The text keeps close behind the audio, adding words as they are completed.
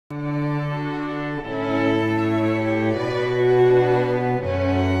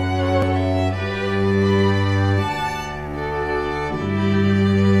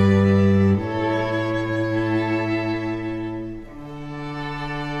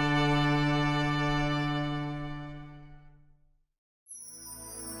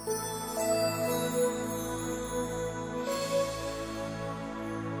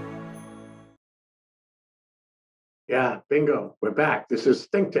Bingo, we're back. This is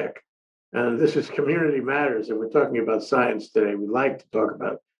ThinkTech, and this is Community Matters, and we're talking about science today. We like to talk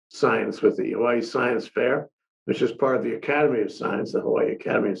about science with the Hawaii Science Fair, which is part of the Academy of Science, the Hawaii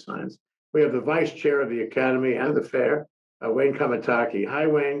Academy of Science. We have the vice chair of the Academy and the fair, Wayne Kamitaki. Hi,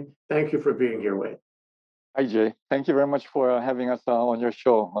 Wayne. Thank you for being here, Wayne. Hi, Jay. Thank you very much for having us on your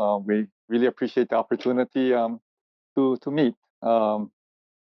show. We really appreciate the opportunity to meet.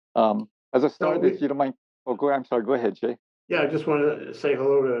 As a start, if you don't mind, I'm sorry, go ahead, Jay. Yeah, I just want to say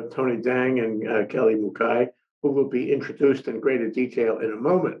hello to Tony Dang and Kelly Mukai, who will be introduced in greater detail in a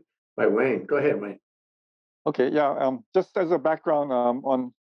moment by Wayne. Go ahead, Wayne. Okay, yeah, just as a background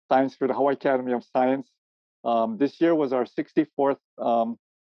on science for the Hawaii Academy of Science, this year was our 64th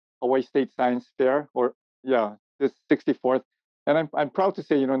Hawaii State Science Fair, this 64th. And I'm proud to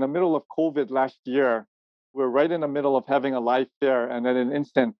say, in the middle of COVID last year, we were right in the middle of having a live fair, and in an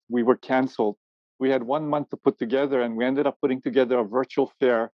instant, we were canceled. We had 1 month to put together, and we ended up putting together a virtual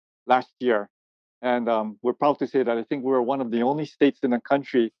fair last year. And we're proud to say that I think we were one of the only states in the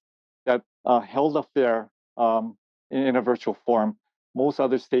country that held a fair in a virtual form. Most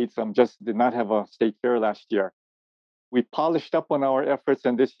other states just did not have a state fair last year. We polished up on our efforts,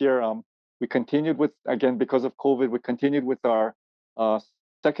 and this year we continued with, again, because of COVID, we continued with our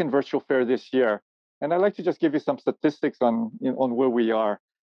second virtual fair this year. And I'd like to just give you some statistics on where we are.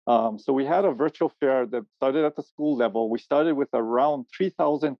 So we had a virtual fair that started at the school level. We started with around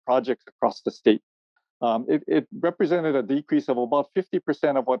 3,000 projects across the state. It represented a decrease of about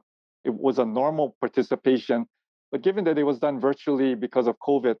 50% of what it was a normal participation. But given that it was done virtually because of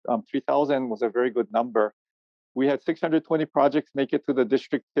COVID, 3,000 was a very good number. We had 620 projects make it to the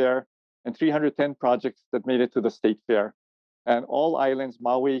district fair and 310 projects that made it to the state fair. And all islands,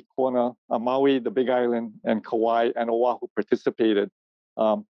 Maui, Kona, Maui, the Big Island, and Kauai, and Oahu participated.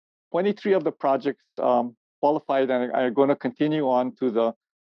 23 of the projects qualified and are going to continue on to the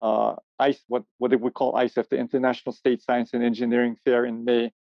ICE, what we call ICEF, the International State Science and Engineering Fair in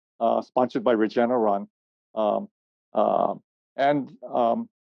May, sponsored by Regeneron.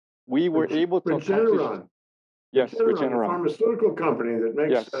 We were able to Regeneron. Yes, Regeneron, a pharmaceutical company that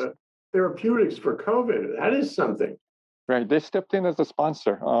makes therapeutics for COVID. That is something. Right, they stepped in as a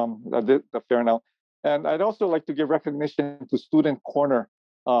sponsor the fair now. And I'd also like to give recognition to Student Corner.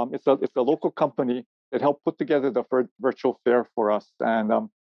 It's a local company that helped put together the virtual fair for us. And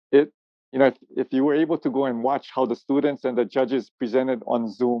if you were able to go and watch how the students and the judges presented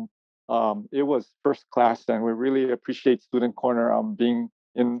on Zoom, it was first class. And we really appreciate Student Corner being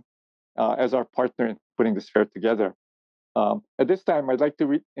in as our partner in putting this fair together. At this time, I'd like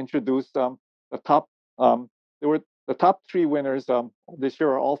to introduce the top. The top three winners this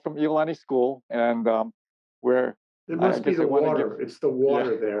year are all from Iolani School, and it must be the water. It's the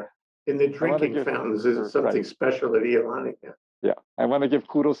water there in the drinking fountains. Is something special at Iolani. Yeah, I want to give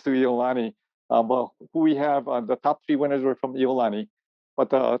kudos to Iolani. Who we have the top three winners were from Iolani,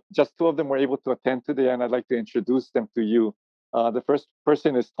 but just two of them were able to attend today, and I'd like to introduce them to you. The first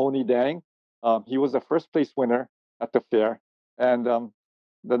person is Tony Dang. He was the first place winner at the fair, and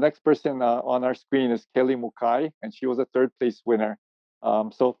the next person on our screen is Kelly Mukai, and she was a third place winner.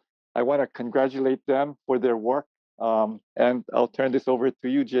 So I want to congratulate them for their work, and I'll turn this over to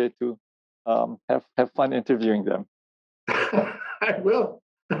you, Jay, to have fun interviewing them. I will.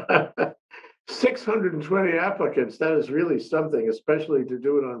 620 applicants, that is really something, especially to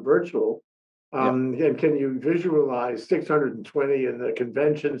do it on virtual. And can you visualize 620 in the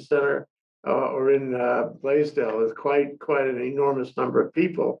convention center or in Blaisdell is quite an enormous number of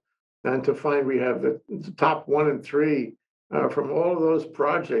people. And to find we have the top 1 and 3 from all of those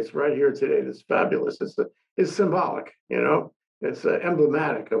projects right here today, that's fabulous. It's symbolic, it's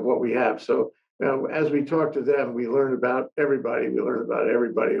emblematic of what we have. So as we talk to them, we learn about everybody. We learn about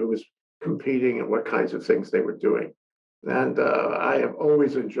everybody who was competing and what kinds of things they were doing. And I have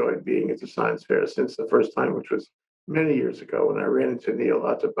always enjoyed being at the science fair since the first time, which was many years ago when I ran into Neil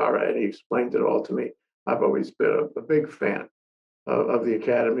Atabara and he explained it all to me. I've always been a big fan of the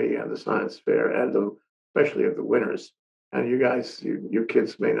Academy and the science fair, and especially of the winners. And you guys, you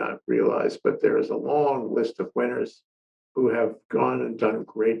kids may not realize, but there is a long list of winners who have gone and done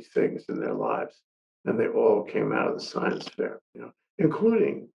great things in their lives. And they all came out of the science fair,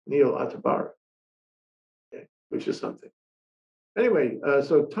 including Neil Atabara, which is something. Anyway,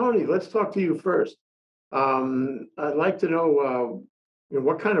 so Tony, let's talk to you first. I'd like to know,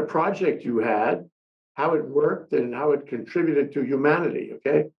 what kind of project you had, how it worked, and how it contributed to humanity.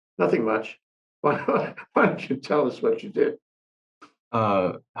 Okay, nothing much. Why don't you tell us what you did?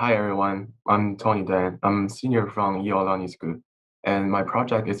 Hi everyone, I'm Tony Dang. I'm senior from Iolani School, and my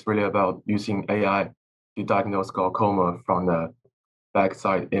project is really about using AI to diagnose glaucoma from the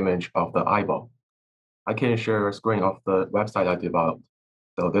backside image of the eyeball. I can share a screen of the website I developed.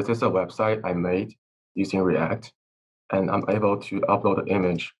 So this is a website I made using React, and I'm able to upload the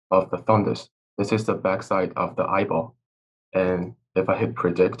image of the fundus. This is the backside of the eyeball. And if I hit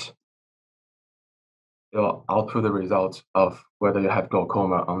predict, it will output the results of whether you have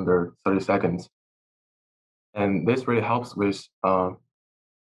glaucoma under 30 seconds. And this really helps with,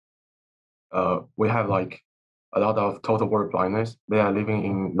 we have like a lot of total world blindness. They are living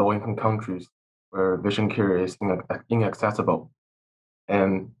in low-income countries where vision care is inaccessible.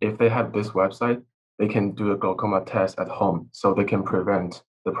 And if they have this website, they can do a glaucoma test at home so they can prevent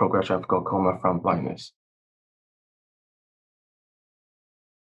the progression of glaucoma from blindness.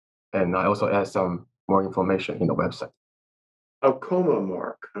 And I also add some more information in the website. Glaucoma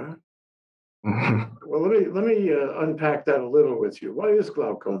mark, huh? Well, let me unpack that a little with you. What is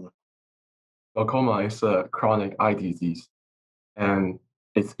glaucoma? Glaucoma is a chronic eye disease, and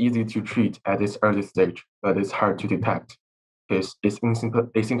it's easy to treat at its early stage, but it's hard to detect because it's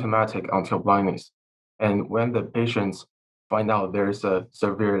asymptomatic until blindness. And when the patients find out there's a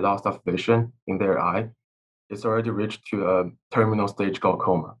severe loss of vision in their eye, it's already reached to a terminal stage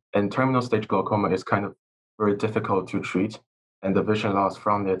glaucoma. And terminal stage glaucoma is kind of very difficult to treat, and the vision loss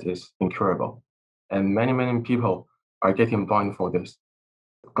from it is incurable. And many people are getting blind for this.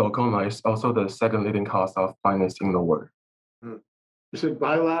 Glaucoma is also the second leading cause of blindness in the world. Is it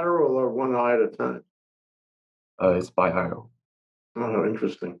bilateral or one eye at a time? It's bilateral. Oh,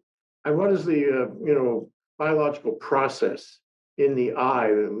 interesting. And what is the biological process in the eye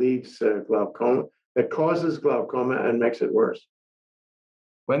that leads to glaucoma, that causes glaucoma and makes it worse?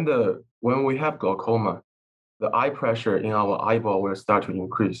 When we have glaucoma, the eye pressure in our eyeball will start to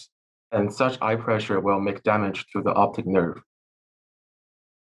increase, and such eye pressure will make damage to the optic nerve.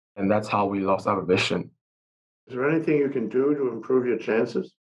 And that's how we lost our vision. Is there anything you can do to improve your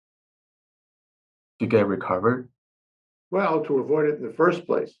chances? To get recovered? Well, to avoid it in the first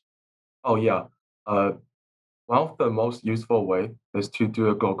place. Oh yeah. One of the most useful way is to do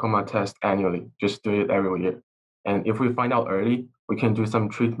a glaucoma test annually. Just do it every year. And if we find out early, we can do some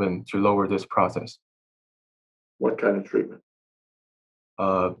treatment to lower this process. What kind of treatment?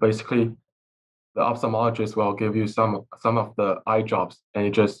 Basically, the ophthalmologist will give you some of the eye drops, and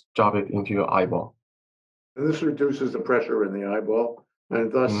you just drop it into your eyeball. And this reduces the pressure in the eyeball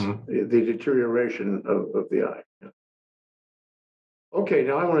and thus the deterioration of the eye. Yeah. Okay,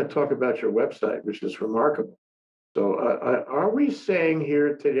 now I want to talk about your website, which is remarkable. So are we saying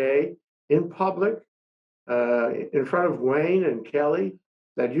here today in public, in front of Wayne and Kelly,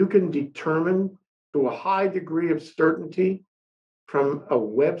 that you can determine to a high degree of certainty from a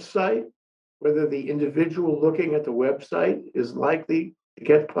website whether the individual looking at the website is likely to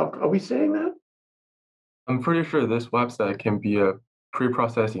get glaucoma? Are we saying that? I'm pretty sure this website can be a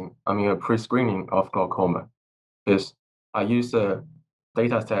pre-screening of glaucoma, because I use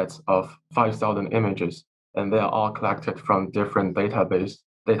data sets of 5,000 images, and they are all collected from different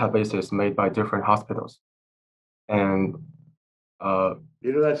databases made by different hospitals. And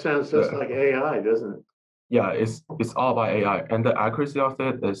that sounds just like AI, doesn't it? Yeah, it's all by AI, and the accuracy of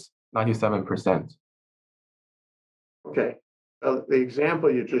it is 97%. Okay. The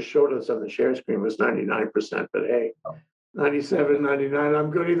example you just showed us on the share screen was 99%, but hey, 97, 99,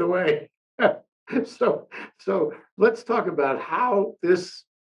 I'm good either way. So let's talk about how this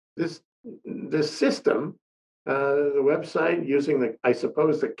system, the website using I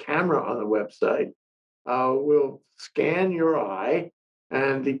suppose the camera on the website, will scan your eye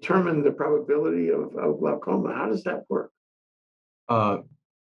and determine the probability of glaucoma. How does that work?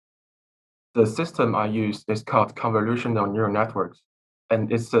 The system I use is called convolutional neural networks, and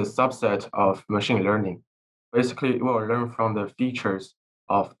it's a subset of machine learning. Basically, it will learn from the features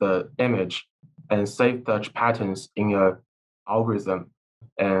of the image and save such patterns in an algorithm.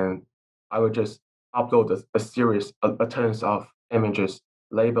 And I will just upload a series, a tons of images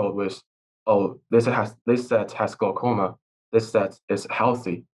labeled with, oh, this set has glaucoma, this set is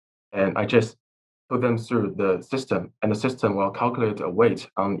healthy, and I just put them through the system, and the system will calculate a weight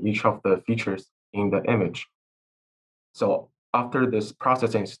on each of the features in the image. So after this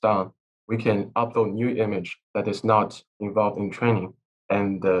processing is done, we can upload new image that is not involved in training,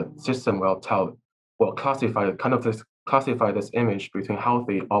 and the system will classify this image between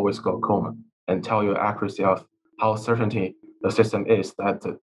healthy or with glaucoma, and tell you accuracy of how certainty the system is that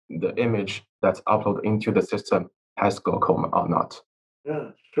the image that's uploaded into the system has glaucoma or not.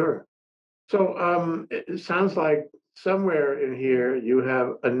 Yeah, sure. So it sounds like somewhere in here you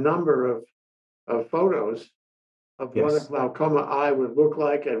have a number of photos of what a glaucoma eye would look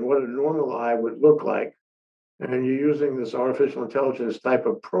like and what a normal eye would look like and you're using this artificial intelligence type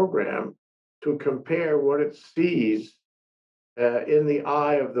of program to compare what it sees in the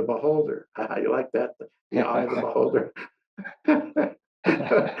eye of the beholder. You like that? The eye of the beholder.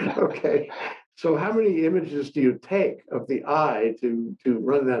 Okay. So how many images do you take of the eye to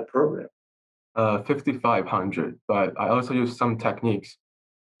run that program? 5,500, but I also use some techniques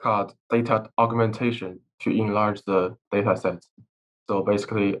called data augmentation to enlarge the data sets. So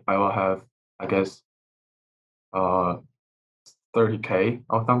basically, I will have, I guess, 30K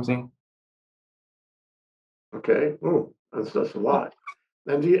or something. Okay. Oh, that's a lot.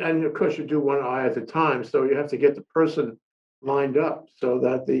 And of course you do one eye at a time, so you have to get the person lined up so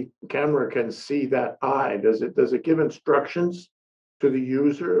that the camera can see that eye. Does it give instructions to the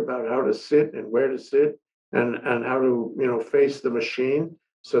user about how to sit and where to sit and how to face the machine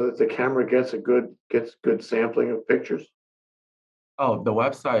so that the camera gets good sampling of pictures? Oh, the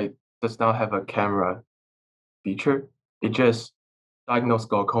website does not have a camera feature. It just diagnoses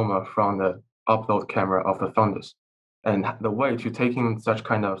glaucoma from the upload camera of the fundus. And the way to taking such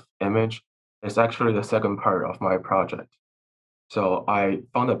kind of image is actually the second part of my project. So I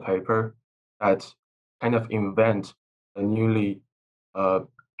found a paper that kind of invent a newly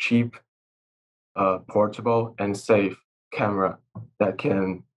cheap, portable, and safe camera that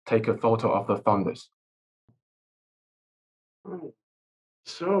can take a photo of the fundus. Oh,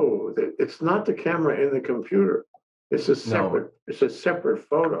 so it's not the camera in the computer. It's a No, separate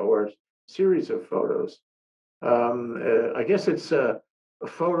photo or series of photos. I guess it's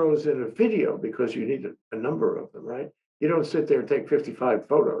photos in a video because you need a number of them, right? You don't sit there and take 55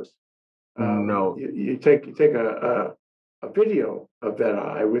 photos. no. You take a video of that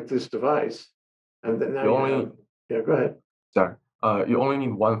eye with this device, and then now You you only have. Yeah, go ahead. sorry. You only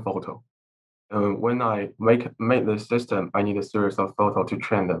need one photo. When I make the system, I need a series of photos to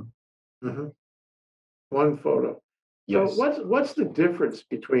train them. Hmm. One photo. So Yes. what's the difference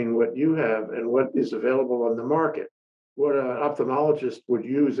between what you have and what is available on the market? What an ophthalmologist would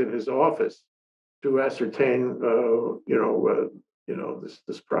use in his office to ascertain,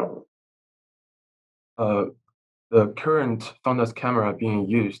 this problem. Uh, the current fundus camera being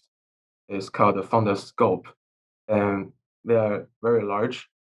used is called the fundus scope, and they are very large,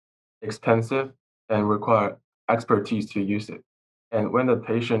 expensive, and require expertise to use it. And when the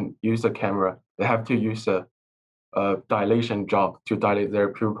patient use the camera, they have to use a dilation job to dilate their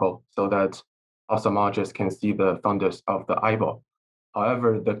pupil so that ophthalmologist can see the fundus of the eyeball.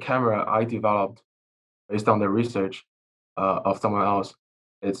 However, the camera I developed based on the research of someone else,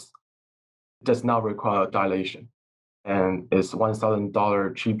 it does not require dilation and is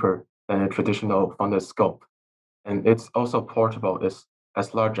 $1,000 cheaper than a traditional fundus scope. And it's also portable, it's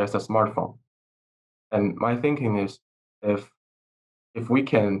as large as a smartphone. And my thinking is if we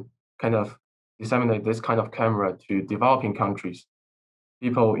can kind of disseminate this kind of camera to developing countries,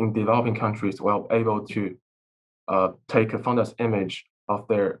 people in developing countries will be able to take a fundus image of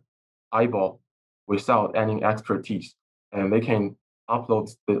their eyeball without any expertise, and they can upload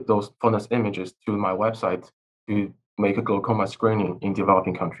those fundus images to my website to make a glaucoma screening in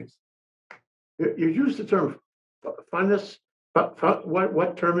developing countries. You use the term fundus.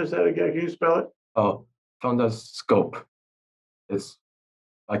 What term is that again? Can you spell it? Oh, fundus scope. It's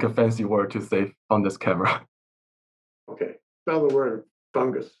like a fancy word to say fundus camera. Okay, spell the word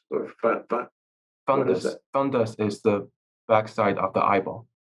fungus or fun. What is that? Fundus is the backside of the eyeball.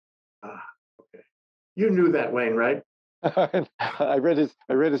 Ah, okay. You knew that, Wayne, right? I read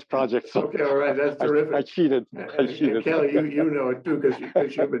his project. So Okay, all right, that's terrific. I cheated. And Kelly, you know it too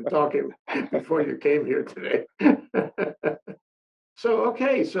because you've been talking before you came here today. So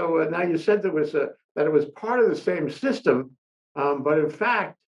now you said that it was part of the same system, but in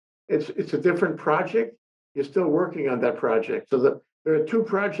fact, it's a different project. You're still working on that project. So there are two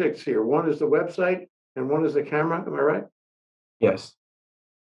projects here. One is the website, and one is the camera. Am I right? Yes.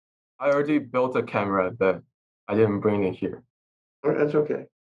 I already built a camera, but I didn't bring it here. All right, that's okay.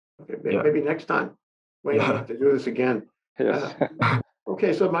 Okay, Yeah. maybe next time. Wayne, we'll Yeah. have to do this again. Yes.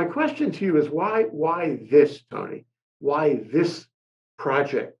 Okay, so my question to you is why this, Tony? Why this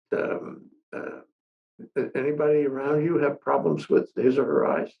project? Anybody around you have problems with his or her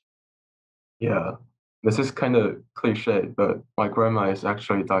eyes? Yeah. This is kind of cliche, but my grandma is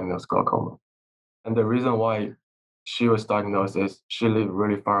actually diagnosed glaucoma. And the reason why she was diagnosed is she lived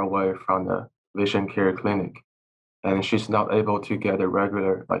really far away from the vision care clinic. And she's not able to get a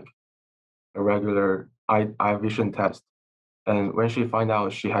regular eye vision test. And when she find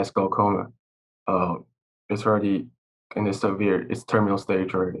out she has glaucoma, uh, it's already kind of severe. It's terminal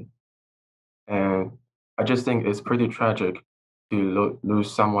stage already. And I just think it's pretty tragic to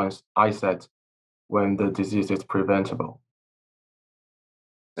lose someone's eyesight when the disease is preventable.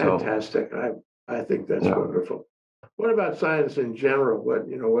 So, Fantastic. I think that's yeah, wonderful. What about science in general?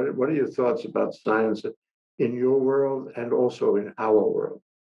 What are your thoughts about science in your world and also in our world?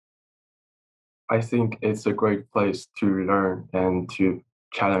 I think it's a great place to learn and to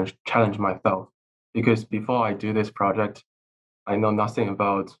challenge myself. Because before I do this project, I know nothing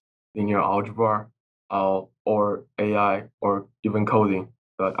about linear algebra or AI or even coding.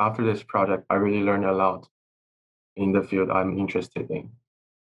 But after this project, I really learned a lot in the field I'm interested in,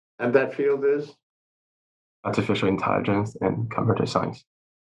 And that field is? artificial intelligence and computer science.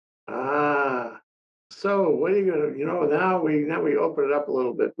 Ah, so what are you gonna, now we open it up a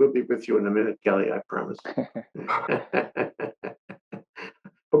little bit. We'll be with you in a minute, Kelly, I promise.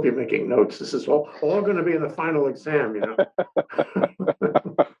 Hope you're making notes. This is all gonna be in the final exam,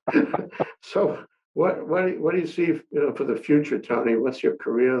 So what do you see, for the future, Tony? What's your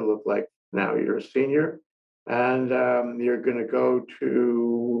career look like now? You're a senior and you're gonna go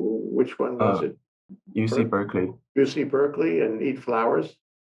to, which one was it? UC Berkeley. UC Berkeley and eat flowers.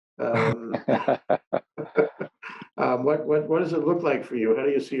 Um, what does it look like for you? How do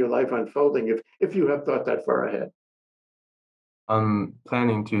you see your life unfolding if you have thought that far ahead? I'm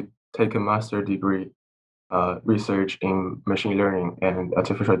planning to take a master degree, research in machine learning and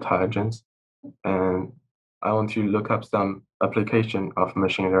artificial intelligence, and I want to look up some application of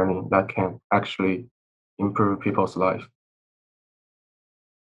machine learning that can actually improve people's life.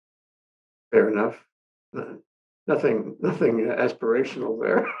 Fair enough. Nothing aspirational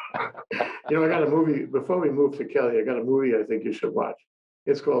there. I got a movie, before we move to Kelly, I got a movie I think you should watch.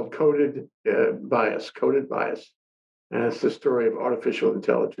 It's called Coded Bias. And it's the story of artificial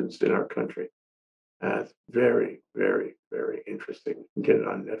intelligence in our country. It's very, very, very interesting. You can get it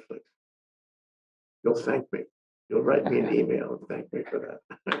on Netflix. You'll thank me. You'll write me an email and thank me for that.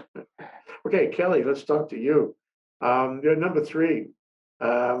 Okay, Kelly, let's talk to you. You're number 3.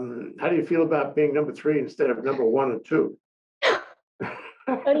 How do you feel about being number 3 instead of number 1 and 2?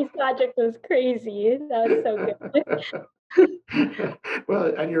 Tony's project was crazy. That was so good. Well,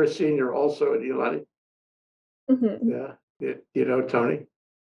 and you're a senior also at Eli. Mm-hmm. Yeah. You know Tony?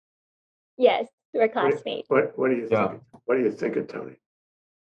 Yes, we're classmates. What do you think? Yeah. What do you think of Tony?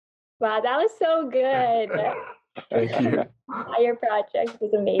 Wow, that was so good. Thank you. Your project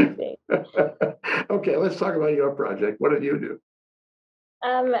was amazing. Okay, let's talk about your project. What did you do?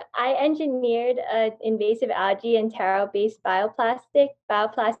 I engineered an invasive algae and taro-based bioplastic,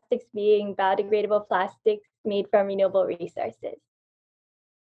 bioplastics being biodegradable plastics made from renewable resources.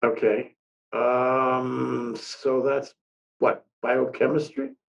 Okay. So that's what,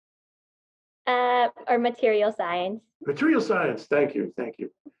 biochemistry? Or material science. Material science. Thank you.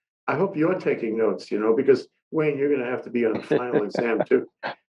 I hope you're taking notes, because Wayne, you're going to have to be on the final exam too.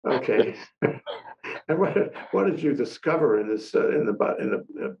 Okay. And what did you discover in this in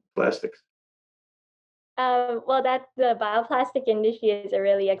the plastics? Well, the bioplastic industry is a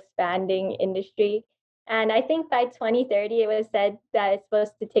really expanding industry. And I think by 2030, it was said that it's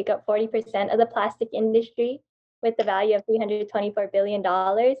supposed to take up 40% of the plastic industry with the value of $324 billion.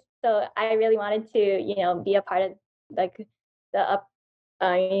 So I really wanted to, be a part of the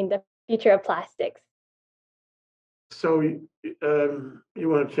future of plastics. So you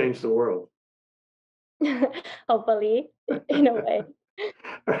want to change the world? Hopefully, in a way.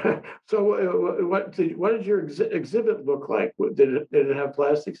 So what did your exhibit look like? Did it have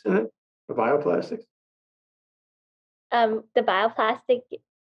plastics in it, or bioplastics? The bioplastic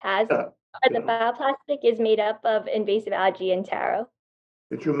the bioplastic is made up of invasive algae and taro.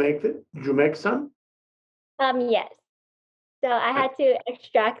 Did you make it? Did you make some? Yes. So I had to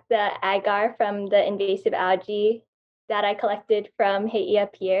extract the agar from the invasive algae that I collected from Heia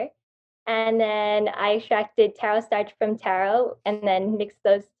Pier. And then I extracted taro starch from taro and then mixed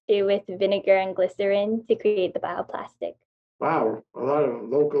those two with vinegar and glycerin to create the bioplastic. Wow, a lot of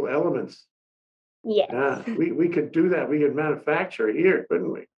local elements. Yes. Yeah, we could do that. We could manufacture here,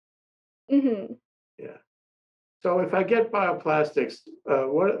 couldn't we? Mm-hmm. Yeah. So if I get bioplastics,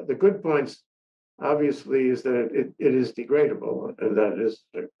 what the good points, obviously, is that it is degradable, and that is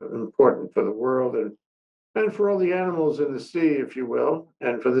important for the world and for all the animals in the sea, if you will,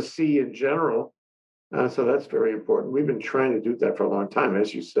 and for the sea in general. So that's very important. We've been trying to do that for a long time,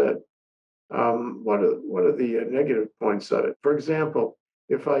 as you said. What are the negative points of it? For example,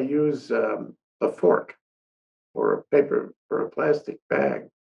 if I use a fork or a paper or a plastic bag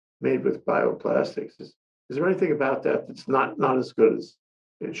made with bioplastics, is there anything about that that's not as good as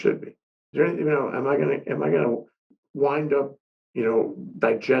it should be? Is there anything, am I gonna wind up,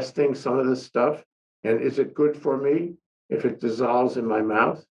 digesting some of this stuff? And is it good for me if it dissolves in my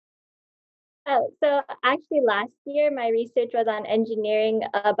mouth? Oh, so actually last year my research was on engineering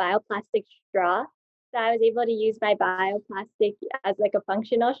a bioplastic straw. So I was able to use my bioplastic as like a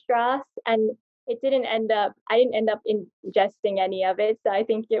functional straw, and I didn't end up ingesting any of it. So I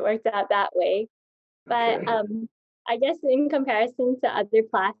think it worked out that way. But Okay. I guess in comparison to other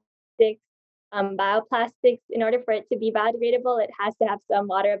plastics, bioplastics, in order for it to be biodegradable, it has to have some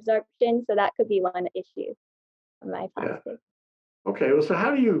water absorption. So that could be one issue of my Yeah. plastic. Okay. Well, so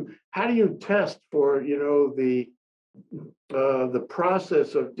how do you test for, the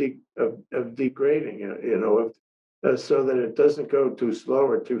process of degrading, so that it doesn't go too slow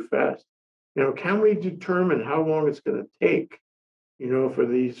or too fast? Can we determine how long it's going to take, for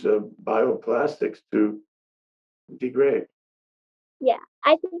these bioplastics to degrade? Yeah,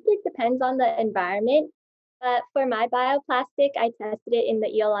 I think it depends on the environment. But for my bioplastic, I tested it in the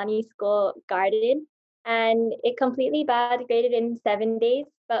Iolani school garden and it completely biodegraded in 7 days.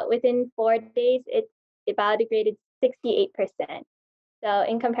 But within 4 days, it biodegraded 68%. So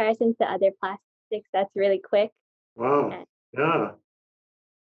in comparison to other plastics, that's really quick. Wow. And Yeah.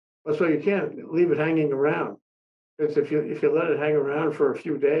 That's why you can't leave it hanging around. Because if you let it hang around for a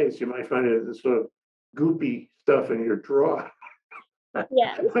few days, you might find it this sort of goopy stuff in your drawer.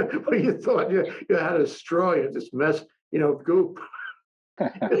 yeah, Where you thought you had a straw, you just mess, goop.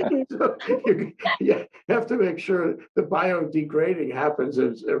 So you have to make sure the biodegrading happens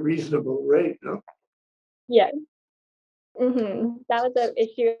at a reasonable rate. yeah. That was an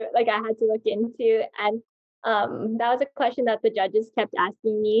issue like I had to look into, and that was a question that the judges kept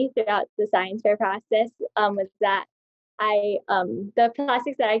asking me throughout the science fair process. Was that the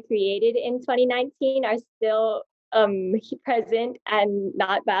plastics that I created in 2019 are still present and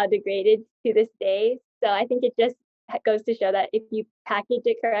not biodegraded to this day. So I think it just goes to show that if you package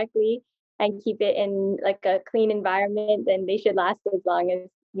it correctly and keep it in like a clean environment, then they should last as long as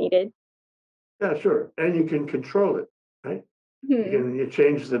needed. Yeah, sure. And you can control it, right? Hmm. You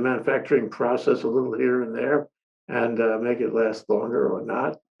change the manufacturing process a little here and there and make it last longer or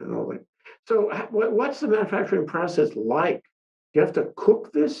not and all that. So what's the manufacturing process like? You have to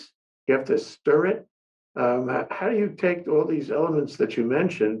cook this? You have to stir it? How do you take all these elements that you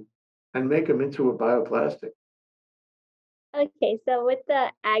mentioned and make them into a bioplastic? Okay, so with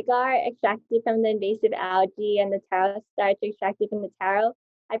the agar extracted from the invasive algae and the taro starch extracted from the taro,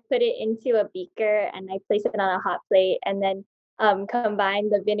 I put it into a beaker and I place it on a hot plate and then combine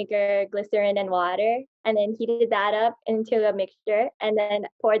the vinegar, glycerin, and water, and then heated that up into a mixture and then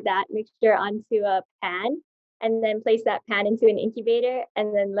poured that mixture onto a pan and then place that pan into an incubator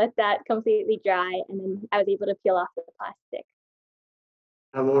and then let that completely dry. And then I was able to peel off the plastic.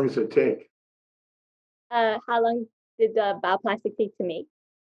 How long does it take? How long did the bioplastic take to make?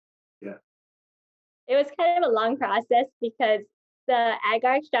 Yeah. It was kind of a long process because the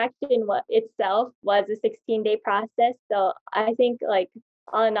agar extraction itself was a 16-day process. So I think like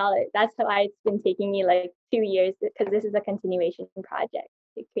all in all, that's why it's been taking me like 2 years because this is a continuation project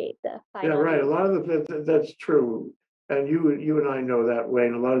to create the Yeah, final right. A result. lot of that's true. And you and I know that,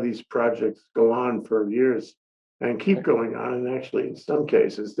 Wayne. A lot of these projects go on for years and keep going on. And actually, in some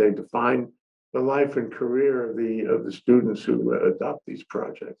cases, they define the life and career of the students who adopt these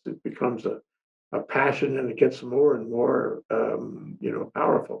projects. It becomes a passion, and it gets more and more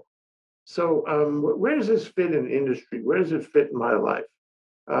powerful. So, where does this fit in industry? Where does it fit in my life?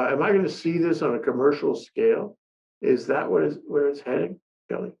 Am I going to see this on a commercial scale? Is that where it's heading,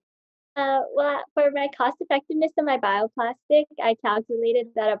 Kelly? Well, for my cost effectiveness of my bioplastic, I calculated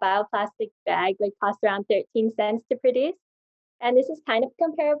that a bioplastic bag would cost around 13 cents to produce. And this is kind of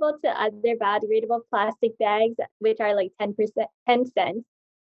comparable to other biodegradable plastic bags, which are like 10 cents.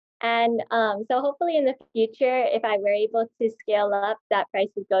 And so hopefully in the future, if I were able to scale up, that price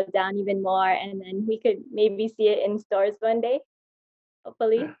would go down even more. And then we could maybe see it in stores one day,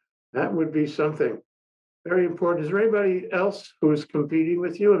 hopefully. Yeah, that would be something very important. Is there anybody else who's competing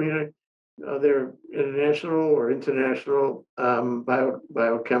with you? I mean, are there international or international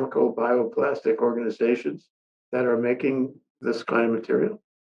biochemical, bioplastic organizations that are making this kind of material?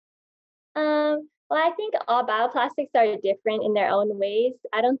 Well, I think all bioplastics are different in their own ways.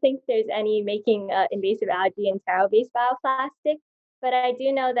 I don't think there's any making invasive algae and taro-based bioplastic, but I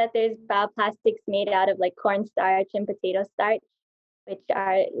do know that there's bioplastics made out of like cornstarch and potato starch, which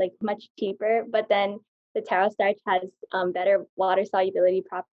are like much cheaper. But then the taro starch has better water solubility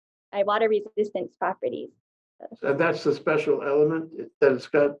water resistance properties. And that's the special element that it's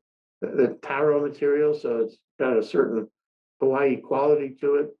got the taro material, so it's got a certain Hawaii quality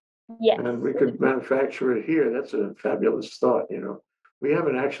to it. Yes. And we could manufacture it here. That's a fabulous thought. We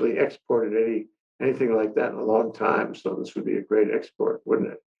haven't actually exported anything like that in a long time, so this would be a great export,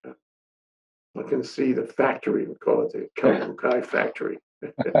 wouldn't it? I can see the factory. We call it the Mukai factory.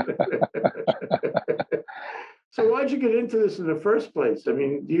 So why'd you get into this in the first place? I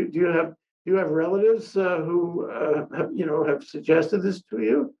mean, do you have relatives who have suggested this to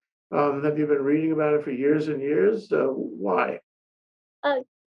you? Have you been reading about it for years and years? Why? Uh,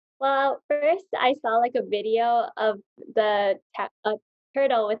 well, first I saw like a video of a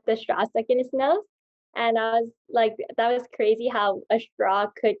turtle with the straw stuck in his nose, and I was like, that was crazy how a straw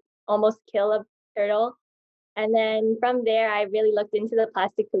could almost kill a turtle. And then from there, I really looked into the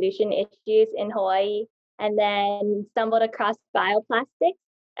plastic pollution issues in Hawaii and then stumbled across bioplastics.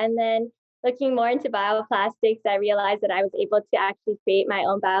 And then looking more into bioplastics, I realized that I was able to actually create my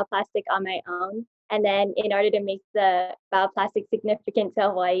own bioplastic on my own. And then in order to make the bioplastic significant to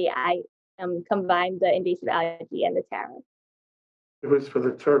Hawaii, I combined the invasive algae and the taro. It was for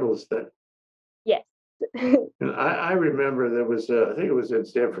the turtles then. Yes. And I remember there was, I think it was in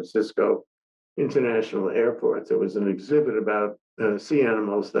San Francisco International Airport, there was an exhibit about sea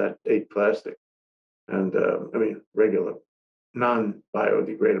animals that ate plastic. And I mean, regular,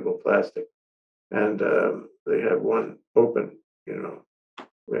 non-biodegradable plastic. And they had one open, and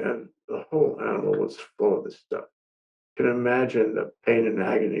the whole animal was full of this stuff. You can imagine the pain and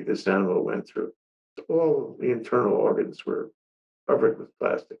agony this animal went through. All the internal organs were covered with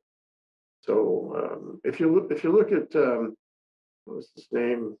plastic. So if you look at what was his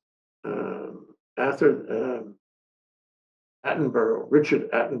name, Arthur Attenborough, Richard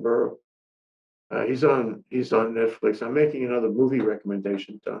Attenborough. He's on Netflix. I'm making another movie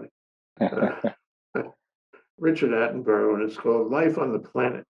recommendation, Tony. Richard Attenborough, and it's called Life on the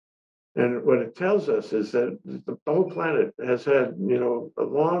Planet. And what it tells us is that the whole planet has had, a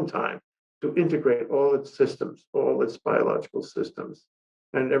long time to integrate all its systems, all its biological systems,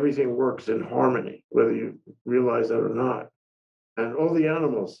 and everything works in harmony, whether you realize that or not. And all the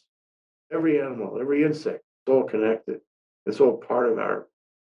animals, every animal, every insect, it's all connected. It's all part of our,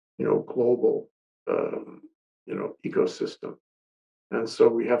 global, ecosystem. And so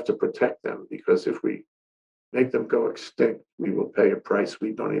we have to protect them, because if we make them go extinct, we will pay a price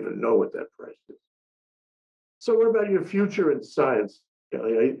we don't even know what that price is. So what about your future in science,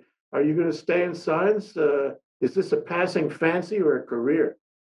 Kelly? Are you going to stay in science? Is this a passing fancy or a career?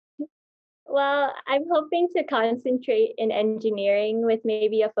 Well, I'm hoping to concentrate in engineering with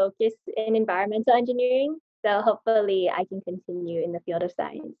maybe a focus in environmental engineering. So hopefully I can continue in the field of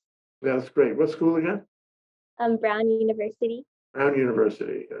science. That's great. What school again? Brown University. Brown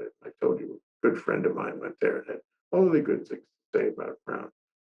University. I told you, a good friend of mine went there and had only good things to say about Brown.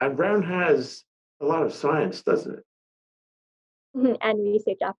 And Brown has a lot of science, doesn't it? And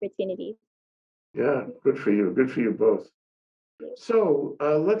research opportunities. Yeah, good for you. Good for you both. So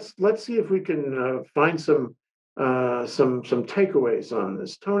let's see if we can find some takeaways on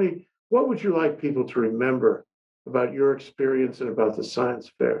this. Tony, what would you like people to remember about your experience and about the science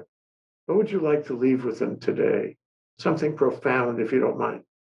fair? What would you like to leave with them today? Something profound, if you don't mind.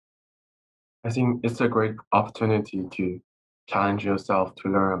 I think it's a great opportunity to challenge yourself to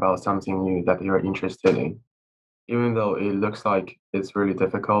learn about something new that you're interested in, even though it looks like it's really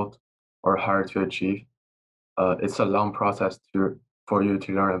difficult or hard to achieve. It's a long process for you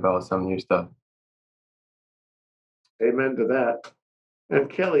to learn about some new stuff. Amen to that. And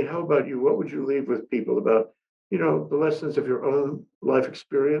Kelly, how about you? What would you leave with people about, the lessons of your own life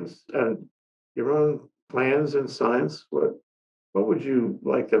experience and your own plans in science? What would you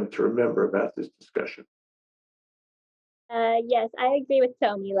like them to remember about this discussion? Yes, I agree with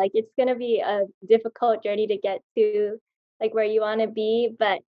Tony. Like, it's going to be a difficult journey to get to like where you want to be,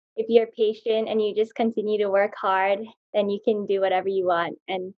 but if you're patient and you just continue to work hard, then you can do whatever you want,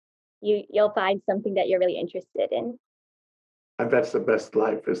 and you'll find something that you're really interested in. And that's the best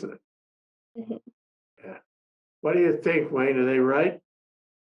life, isn't it? Yeah. What do you think, Wayne? Are they right?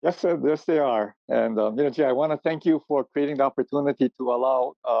 Yes, sir. Yes, they are. And Jay, I want to thank you for creating the opportunity to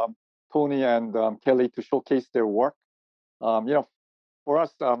allow Tony and Kelly to showcase their work. For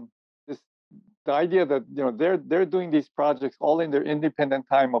us, the idea that they're doing these projects all in their independent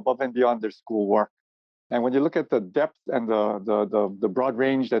time, above and beyond their school work. And when you look at the depth and the broad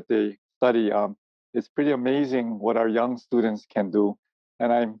range that they study, it's pretty amazing what our young students can do.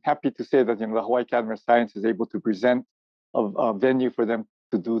 And I'm happy to say that the Hawaii Academy of Science is able to present a venue for them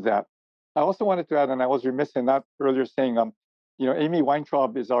to do that. I also wanted to add, and I was remiss in not earlier saying, Amy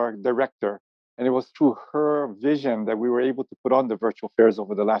Weintraub is our director, and it was through her vision that we were able to put on the virtual fairs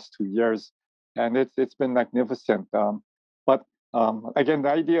over the last 2 years, and it's been magnificent. But again, the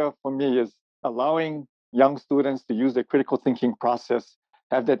idea for me is allowing young students to use their critical thinking process,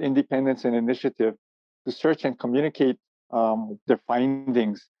 have that independence and initiative to search and communicate their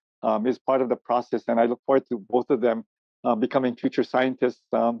findings is part of the process, and I look forward to both of them becoming future scientists,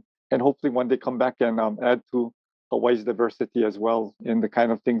 and hopefully one day come back and add to Hawaii's diversity as well in the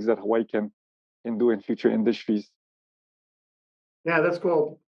kind of things that Hawaii can do in future industries. Yeah, that's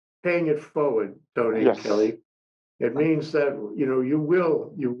called paying it forward, Tony and Yes. Kelly. It means that, you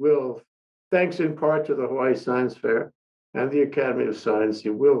will, thanks in part to the Hawaii Science Fair and the Academy of Science,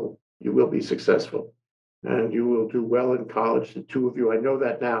 you will be successful. And you will do well in college, the two of you. I know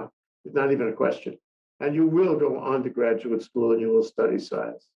that now. It's not even a question. And you will go on to graduate school and you will study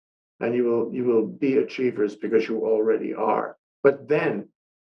science. And you will be achievers because you already are. But then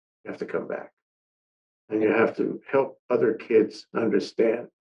you have to come back. And you have to help other kids understand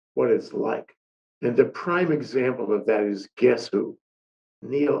what it's like. And the prime example of that is, guess who?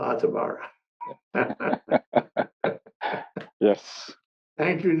 Neil Atabara. Yes.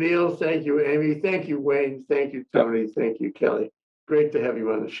 Thank you, Neil. Thank you, Amy. Thank you, Wayne. Thank you, Tony. Thank you, Kelly. Great to have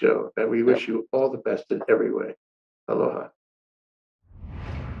you on the show. And we wish you all the best in every way. Aloha.